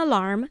set up an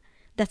alarm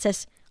that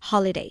says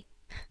holiday.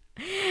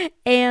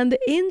 And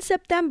in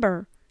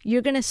September,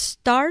 you're going to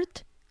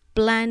start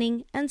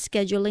planning and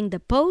scheduling the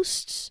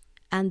posts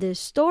and the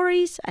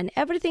stories and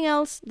everything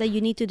else that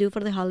you need to do for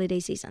the holiday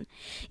season.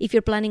 If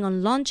you're planning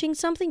on launching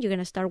something, you're going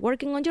to start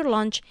working on your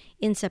launch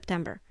in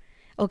September.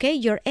 Okay,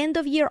 your end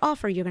of year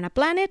offer, you're going to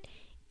plan it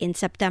in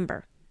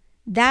September.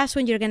 That's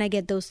when you're going to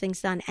get those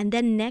things done. And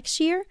then next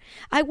year,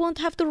 I won't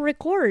have to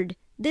record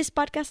this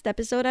podcast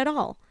episode at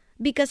all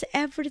because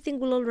everything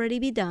will already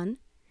be done.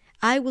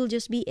 I will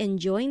just be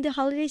enjoying the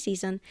holiday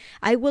season.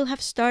 I will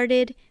have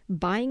started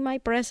buying my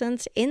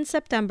presents in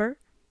September.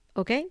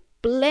 Okay,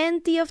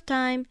 plenty of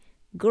time.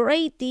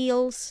 Great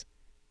deals,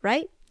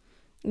 right?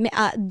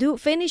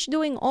 Finish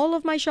doing all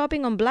of my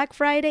shopping on Black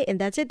Friday, and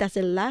that's it. That's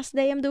the last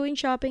day I'm doing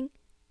shopping.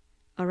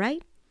 All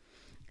right?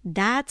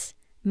 That's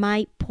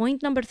my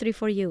point number 3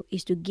 for you,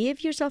 is to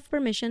give yourself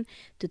permission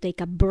to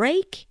take a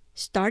break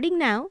starting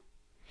now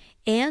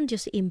and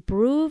just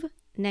improve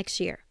next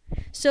year.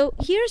 So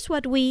here's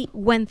what we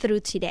went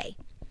through today.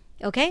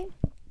 Okay?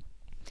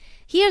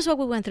 Here's what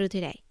we went through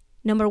today.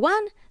 Number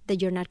 1,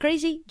 that you're not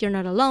crazy, you're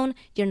not alone,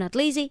 you're not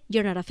lazy,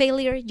 you're not a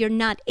failure, you're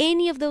not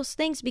any of those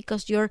things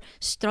because you're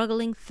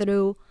struggling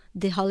through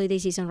the holiday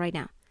season right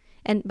now.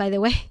 And by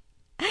the way,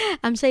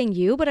 I'm saying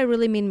you, but I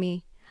really mean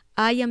me.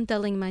 I am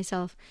telling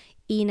myself,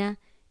 Ina,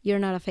 you're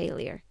not a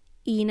failure.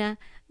 Ina,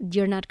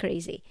 you're not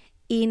crazy.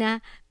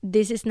 Ina,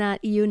 this is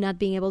not you not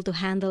being able to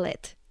handle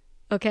it.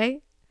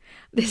 Okay?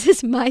 This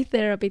is my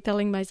therapy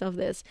telling myself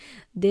this.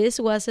 This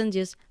wasn't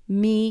just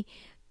me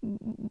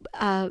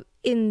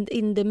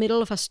in the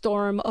middle of a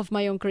storm of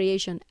my own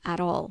creation at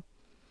all.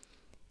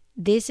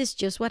 This is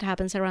just what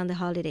happens around the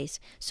holidays.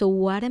 So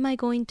what am I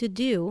going to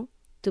do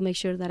to make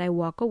sure that I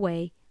walk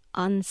away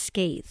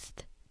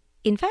unscathed?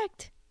 In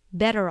fact,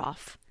 better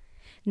off.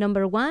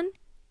 Number 1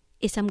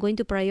 is I'm going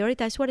to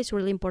prioritize what is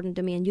really important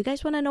to me. And you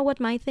guys want to know what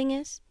my thing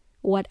is?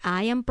 What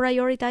I am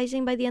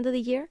prioritizing by the end of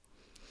the year?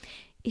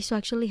 Is to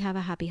actually have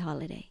a happy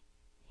holiday.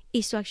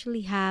 Is to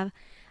actually have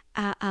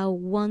a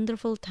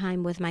wonderful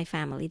time with my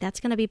family. That's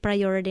going to be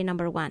priority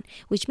number 1,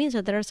 which means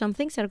that there are some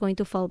things that are going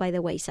to fall by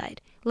the wayside,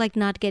 like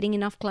not getting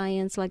enough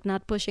clients, like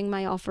not pushing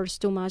my offers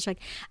too much. Like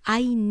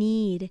I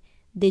need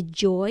the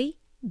joy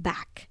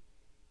back,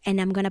 and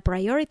I'm going to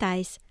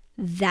prioritize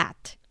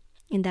that.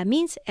 And that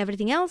means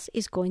everything else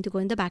is going to go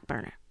in the back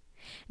burner.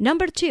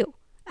 Number 2,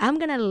 I'm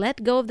going to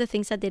let go of the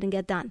things that didn't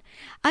get done.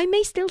 I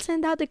may still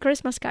send out the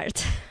Christmas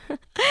cards,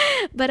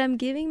 but I'm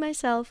giving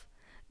myself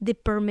the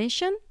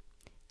permission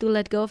to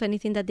let go of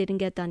anything that didn't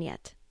get done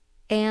yet,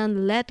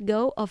 and let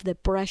go of the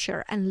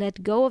pressure and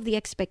let go of the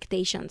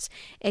expectations.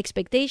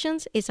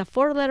 Expectations is a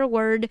 4-letter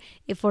word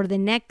for the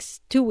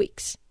next 2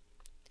 weeks.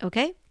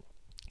 Okay?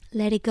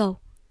 Let it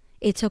go.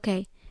 It's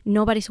okay.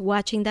 Nobody's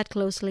watching that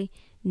closely.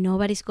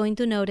 Nobody's going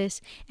to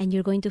notice, and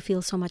you're going to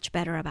feel so much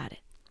better about it.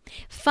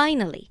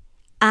 Finally,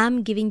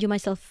 I'm giving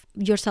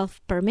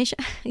yourself permission.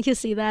 You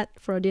see that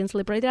Freudian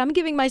slip right there? I am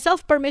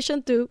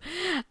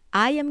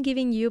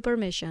giving you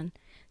permission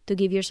to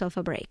give yourself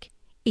a break.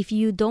 If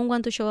you don't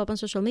want to show up on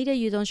social media,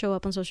 you don't show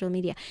up on social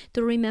media.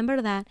 To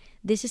remember that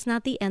this is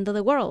not the end of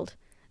the world.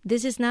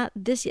 This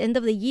end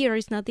of the year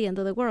is not the end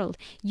of the world.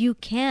 You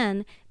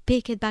can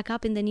pick it back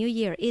up in the new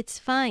year. It's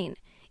fine.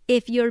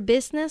 If your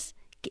business,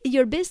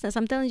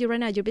 I'm telling you right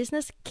now, your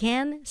business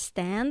can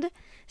stand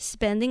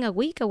spending a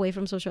week away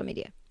from social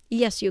media.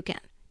 Yes, you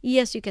can.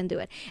 Yes, you can do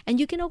it. And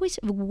you can always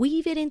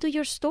weave it into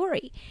your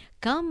story.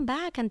 Come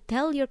back and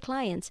tell your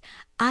clients,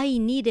 I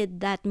needed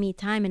that me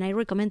time and I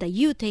recommend that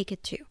you take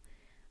it too.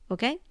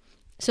 Okay?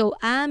 So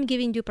I'm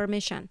giving you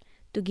permission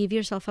to give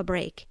yourself a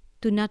break,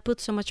 to not put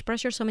so much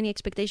pressure, so many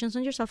expectations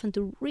on yourself, and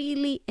to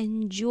really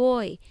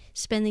enjoy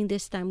spending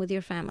this time with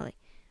your family.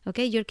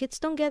 Okay? Your kids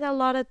don't get a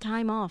lot of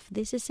time off.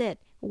 This is it.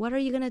 What are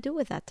you going to do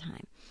with that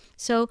time?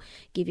 So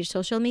give your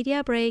social media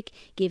a break.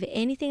 Give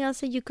anything else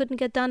that you couldn't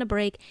get done a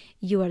break.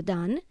 You are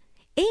done.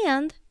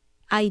 And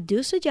I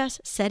do suggest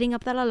setting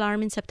up that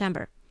alarm in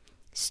September.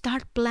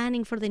 Start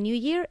planning for the new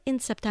year in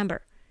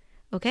September.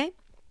 Okay?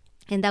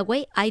 And that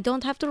way, I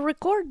don't have to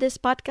record this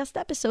podcast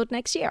episode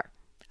next year.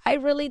 I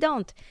really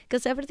don't,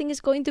 because everything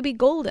is going to be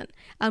golden.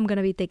 I'm going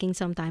to be taking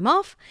some time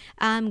off.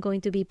 I'm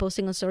going to be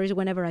posting on stories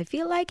whenever I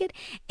feel like it.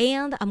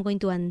 And I'm going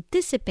to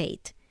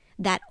anticipate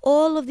that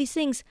all of these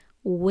things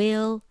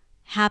will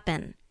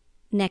happen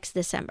next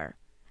December.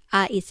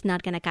 It's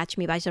not going to catch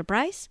me by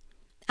surprise.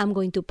 I'm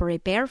going to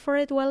prepare for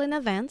it well in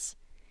advance.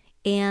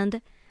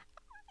 And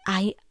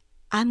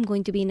I'm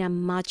going to be in a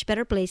much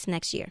better place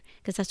next year,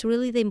 because that's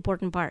really the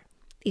important part,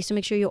 is to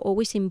make sure you're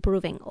always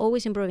improving.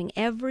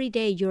 Every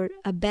day you're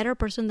a better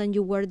person than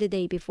you were the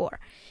day before.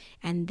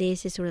 And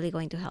this is really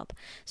going to help.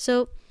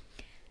 So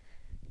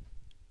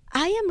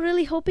I am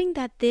really hoping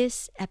that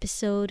this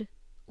episode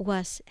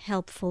was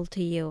helpful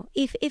to you.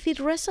 If it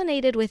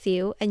resonated with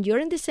you and you're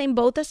in the same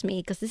boat as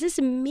me, because this is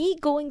me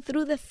going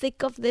through the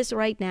thick of this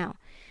right now,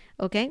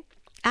 okay?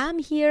 I'm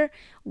here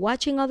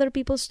watching other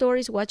people's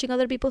stories, watching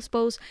other people's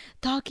posts,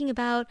 talking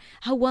about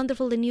how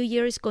wonderful the new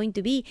year is going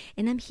to be.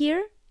 And I'm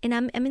here and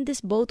I'm in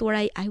this boat where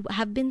I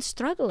have been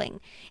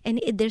struggling.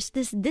 And there's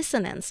this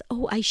dissonance.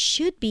 Oh, I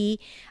should be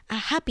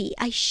happy.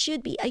 I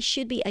should be.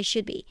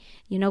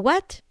 You know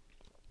what?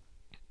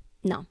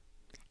 No,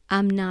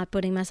 I'm not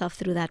putting myself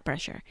through that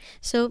pressure.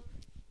 So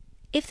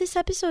if this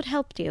episode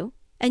helped you,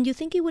 and you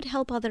think it would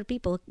help other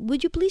people,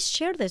 would you please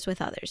share this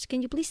with others?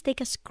 Can you please take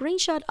a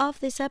screenshot of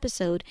this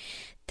episode?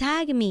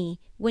 Tag me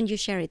when you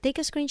share it. Take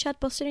a screenshot,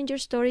 post it in your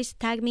stories.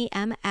 Tag me.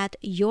 I'm at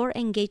Your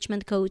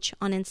Engagement Coach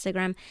on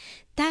Instagram.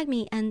 Tag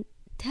me and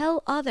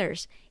tell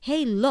others,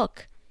 hey,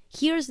 look,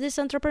 here's this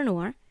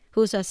entrepreneur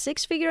who's a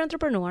 6-figure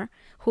entrepreneur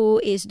who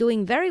is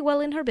doing very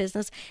well in her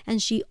business, and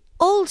she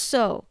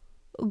also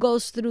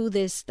goes through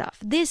this stuff.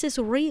 This is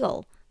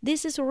real.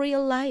 This is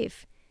real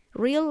life.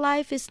 Real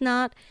life is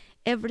not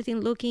everything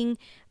looking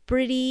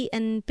pretty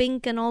and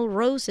pink and all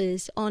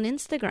roses on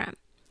Instagram.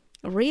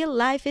 Real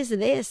life is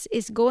this,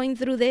 is going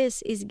through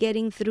this, is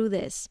getting through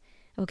this.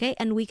 Okay?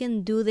 And we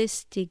can do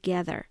this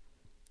together.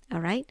 All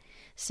right?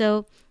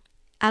 So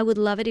I would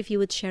love it if you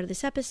would share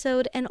this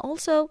episode, and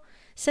also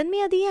send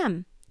me a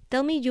DM.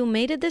 Tell me you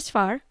made it this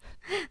far,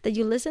 that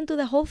you listened to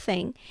the whole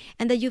thing,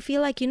 and that you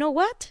feel like, you know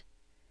what?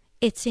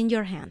 It's in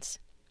your hands.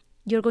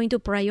 You're going to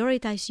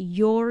prioritize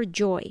your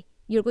joy.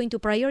 You're going to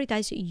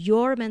prioritize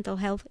your mental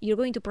health. You're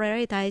going to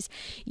prioritize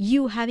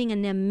you having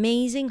an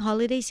amazing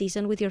holiday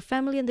season with your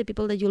family and the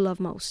people that you love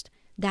most.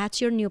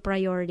 That's your new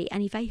priority.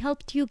 And if I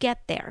helped you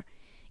get there,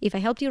 if I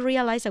helped you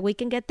realize that we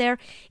can get there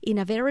in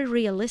a very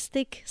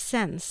realistic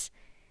sense,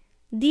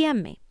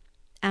 DM me.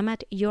 I'm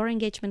at Your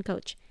Engagement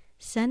Coach.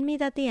 Send me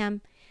that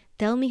DM.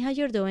 Tell me how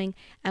you're doing,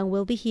 and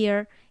we'll be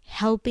here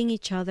helping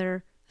each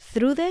other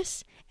through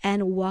this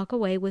and walk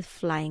away with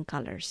flying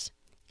colors.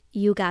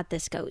 You got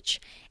this, coach.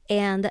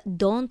 And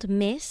don't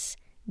miss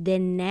the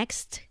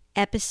next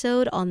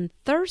episode on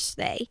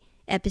Thursday,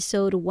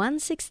 episode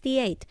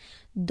 168.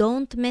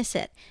 Don't miss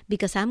it,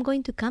 because I'm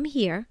going to come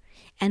here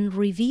and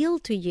reveal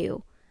to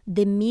you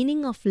the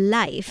meaning of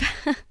life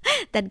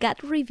that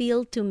got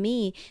revealed to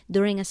me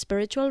during a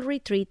spiritual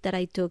retreat that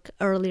I took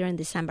earlier in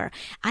December.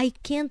 I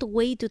can't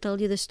wait to tell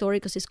you the story,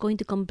 because it's going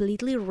to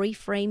completely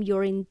reframe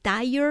your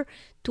entire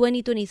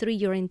 2023,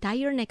 your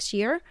entire next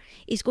year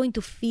is going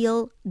to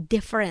feel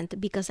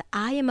different, because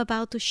I am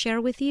about to share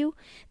with you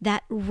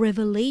that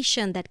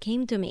revelation that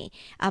came to me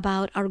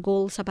about our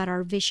goals, about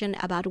our vision,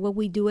 about what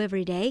we do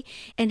every day,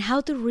 and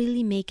how to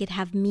really make it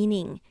have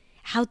meaning,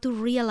 how to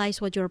realize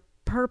what your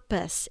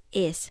purpose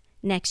is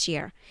next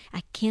year.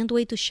 I can't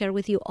wait to share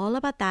with you all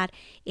about that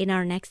in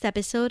our next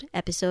episode,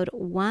 episode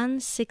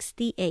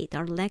 168,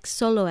 our next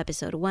solo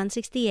episode,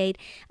 168,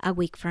 a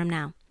week from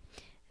now.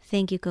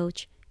 Thank you,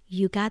 coach.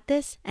 You got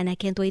this, and I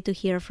can't wait to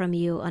hear from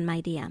you on my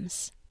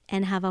DMs.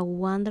 And have a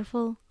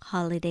wonderful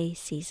holiday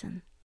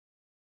season.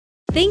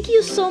 Thank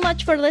you so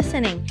much for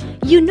listening.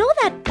 You know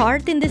that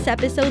part in this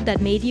episode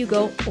that made you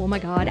go, oh my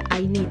God,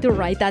 I need to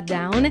write that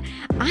down?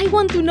 I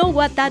want to know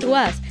what that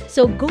was.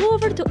 So go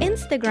over to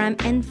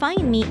Instagram and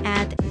find me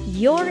at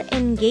your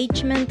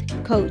engagement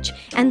coach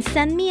and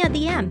send me a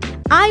DM.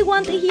 I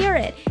want to hear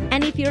it.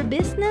 And if your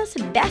business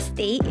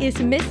bestie is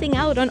missing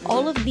out on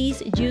all of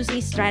these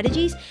juicy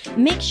strategies,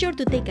 make sure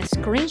to take a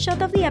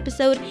screenshot of the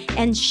episode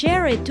and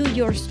share it to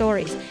your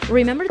stories.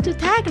 Remember to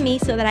tag me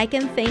so that I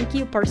can thank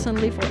you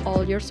personally for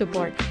all your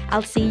support.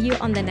 I'll see you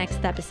on the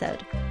next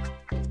episode.